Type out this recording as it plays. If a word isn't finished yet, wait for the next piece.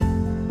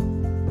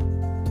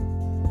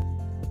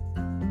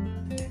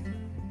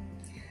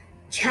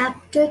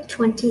Chapter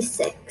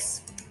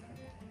 26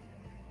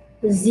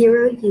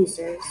 Zero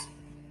Users.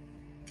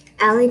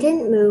 Allie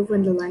didn't move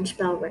when the lunch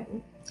bell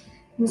rang.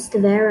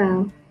 "Mr.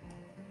 Vero,"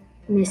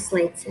 Miss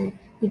Slade said,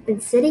 "you've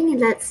been sitting in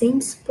that same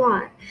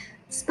spot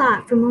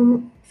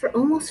for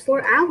almost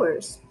 4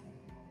 hours."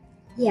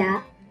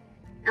 "Yeah,"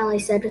 Allie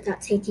said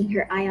without taking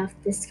her eye off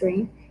the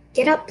screen.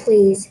 "Get up,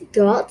 please.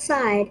 Go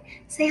outside.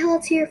 Say hello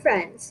to your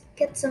friends.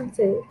 Get some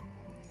food."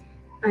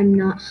 "I'm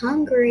not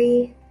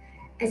hungry."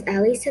 As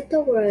Allie said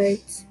the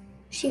words,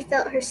 she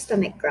felt her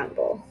stomach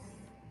grumble.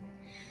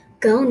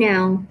 "Go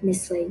now."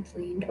 Miss Slade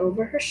leaned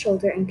over her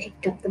shoulder and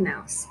picked up the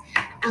mouse.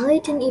 Allie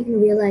didn't even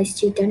realize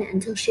she'd done it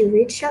until she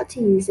reached out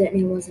to use it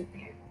and it wasn't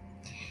there.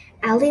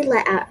 Allie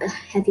let out a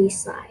heavy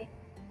sigh.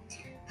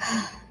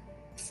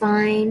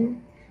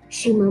 "Fine,"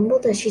 she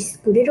mumbled as she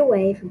scooted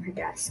away from her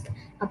desk.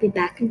 "I'll be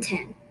back in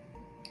 10.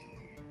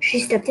 She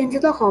stepped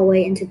into the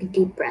hallway and took a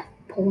deep breath,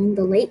 pulling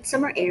the late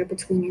summer air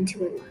between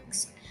into her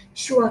lungs.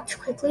 She walked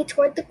quickly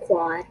toward the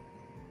quad,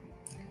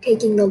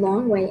 taking the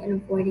long way and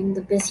avoiding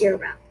the busier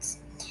routes.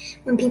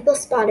 When people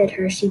spotted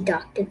her, she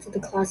ducked into the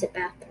closet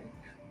bathroom,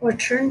 or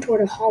turned toward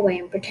a hallway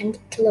and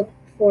pretended to look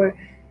for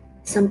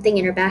something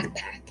in her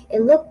backpack. It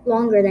looked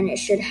longer than it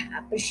should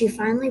have, but she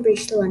finally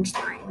reached the lunch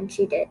line when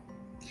she did.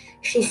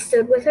 She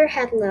stood with her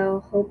head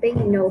low,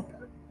 hoping no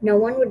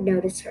one would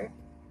notice her.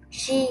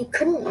 She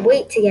couldn't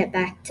wait to get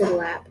back to the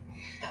lab,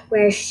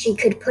 where she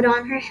could put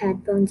on her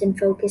headphones and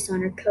focus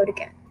on her code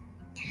again.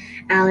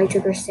 Allie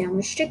took her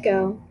sandwich to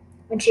go.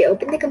 When she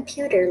opened the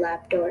computer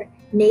lab door,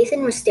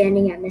 Nathan was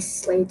standing at Miss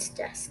Slade's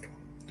desk.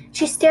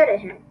 She stared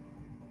at him.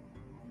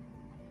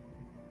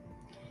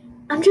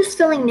 "I'm just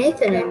filling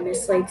Nathan in,"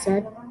 Miss Slade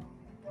said.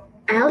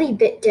 Allie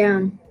bit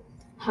down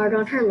hard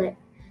on her lip.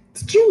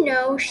 "Did you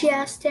know," she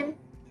asked him,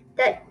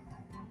 that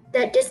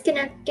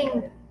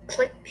disconnecting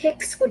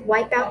ClickPicks would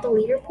wipe out the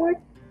leaderboard?"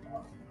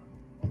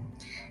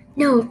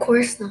 "No, of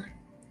course not."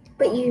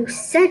 "But you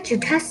said you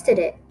tested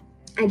it."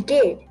 "I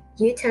did.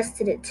 You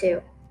tested it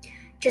too.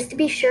 Just to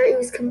be sure it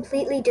was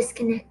completely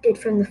disconnected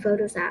from the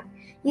Photos app.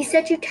 You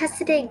said you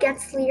tested it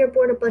against the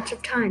leaderboard a bunch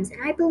of times,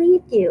 and I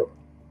believed you."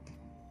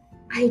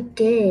 "I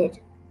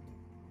did."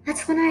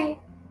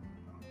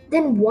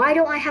 Then why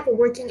don't I have a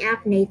working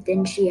app,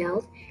 Nathan?" she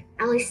yelled.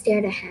 Allie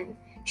stared at him.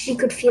 She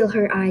could feel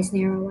her eyes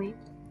narrowing.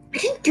 "I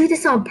didn't do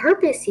this on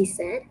purpose," he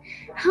said.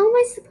 "How am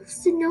I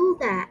supposed to know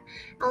that?"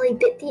 Allie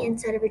bit the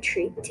inside of her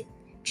cheek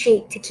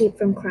to keep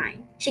from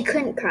crying. She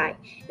couldn't cry.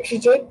 If she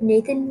did,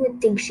 Nathan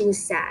would think she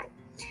was sad.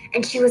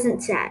 And she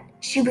wasn't sad.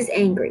 She was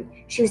angry.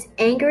 She was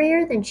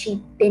angrier than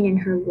she'd been in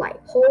her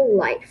whole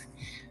life.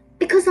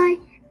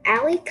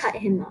 Allie cut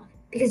him off.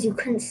 "Because you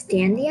couldn't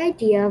stand the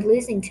idea of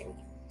losing to me."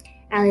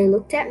 Allie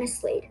looked at Miss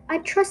Slade. "I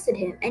trusted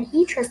him, and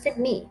he trusted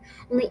me.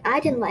 Only I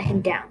didn't let him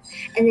down."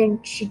 And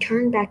then she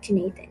turned back to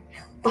Nathan.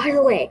 "By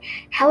the way,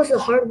 how's the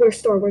hardware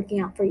store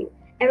working out for you?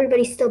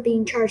 Everybody still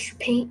being charged for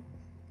paint?"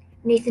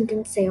 Nathan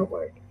didn't say a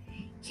word.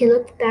 He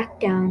looked back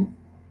down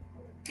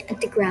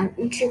at the ground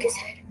and shook his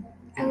head.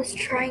 "I was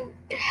trying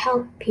to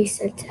help," he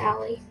said to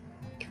Allie.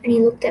 And he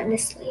looked at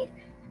Miss Slade.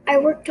 "I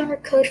worked on her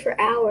code for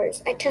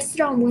hours. I tested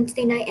it on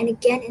Wednesday night and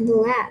again in the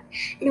lab,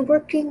 and it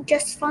working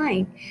just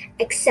fine."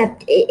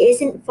 "Except it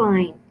isn't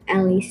fine,"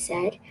 Allie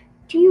said.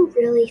 "Do you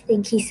really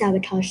think he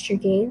sabotaged your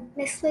game?"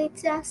 Miss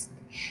Slade asked.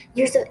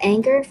 Years of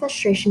anger and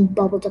frustration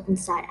bubbled up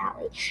inside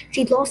Allie.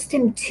 She'd lost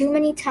him too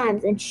many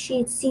times, and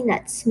she'd seen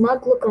that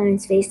smug look on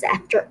his face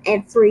after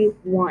every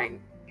one.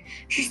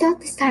 She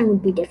thought this time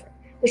would be different,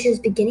 but she was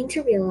beginning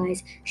to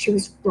realize she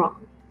was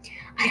wrong.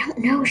 "I don't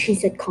know," she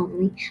said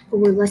calmly, "but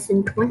we're less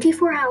than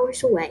 24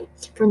 hours away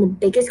from the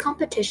biggest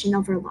competition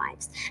of our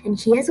lives, and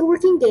he has a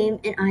working game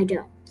and I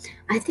don't.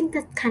 I think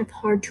that's kind of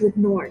hard to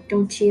ignore,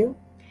 don't you?"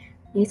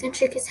 Nathan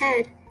shook his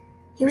head.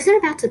 He wasn't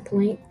about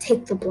to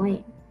take the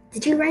blame.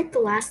 "Did you write the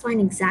last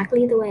line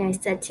exactly the way I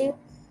said to?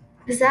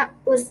 Was that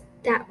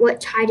what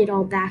tied it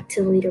all back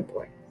to the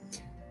leaderboard?"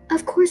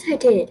 "Of course I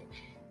did,"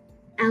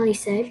 Allie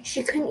said.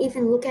 She couldn't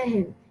even look at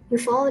him. "You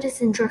followed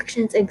his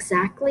instructions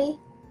exactly?"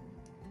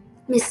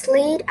 Miss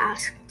Slade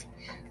asked.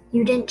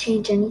 "You didn't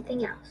change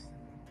anything else?"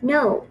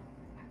 "No."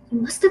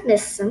 "You must have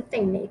missed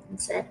something," Nathan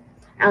said.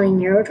 Allie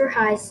narrowed her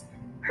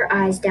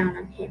eyes down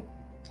on him.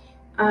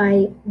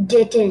 "I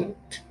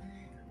didn't."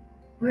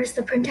 "Where's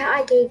the printout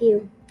I gave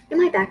you?" "In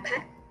my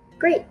backpack."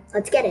 "Great,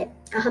 let's get it.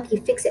 I'll help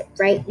you fix it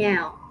right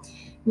now."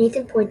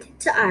 Nathan pointed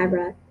to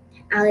Ira.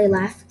 Allie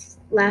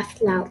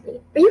laughed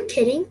loudly. "Are you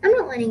kidding? I'm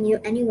not letting you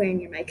anywhere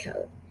near my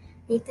code."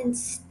 Nathan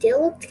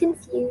still looked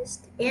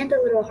confused and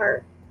a little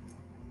hurt.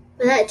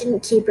 But that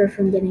didn't keep her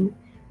from getting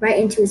right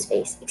into his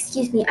face.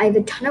 "Excuse me, I have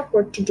a ton of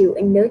work to do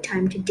and no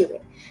time to do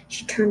it."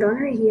 She turned on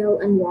her heel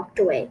and walked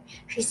away.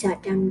 She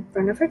sat down in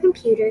front of her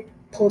computer,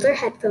 pulled her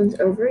headphones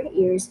over her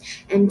ears,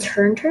 and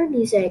turned her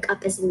music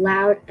up as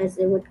loud as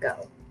it would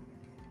go.